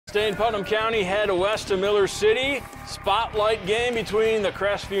Stay in Putnam County, head west to Miller City. Spotlight game between the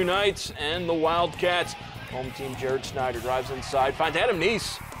Crestview Knights and the Wildcats. Home team Jared Snyder drives inside, finds Adam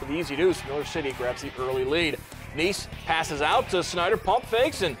Neese for the easy deuce. Miller City grabs the early lead. Neese passes out to Snyder, pump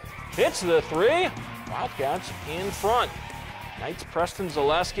fakes and hits the three. Wildcats in front. Knights Preston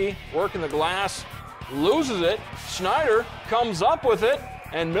Zaleski working the glass, loses it. Snyder comes up with it,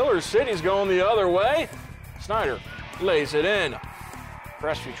 and Miller City's going the other way. Snyder lays it in.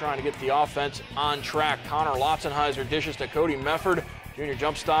 Crestview trying to get the offense on track. Connor Lotzenheiser dishes to Cody Mefford. Junior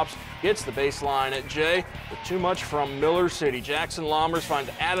jump stops, gets the baseline at Jay, but too much from Miller City. Jackson Lammers finds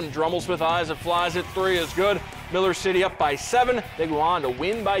Adam Drummels with eyes. It flies at three is good. Miller City up by 7. They go on to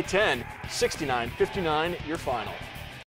win by 10. 69-59 your final.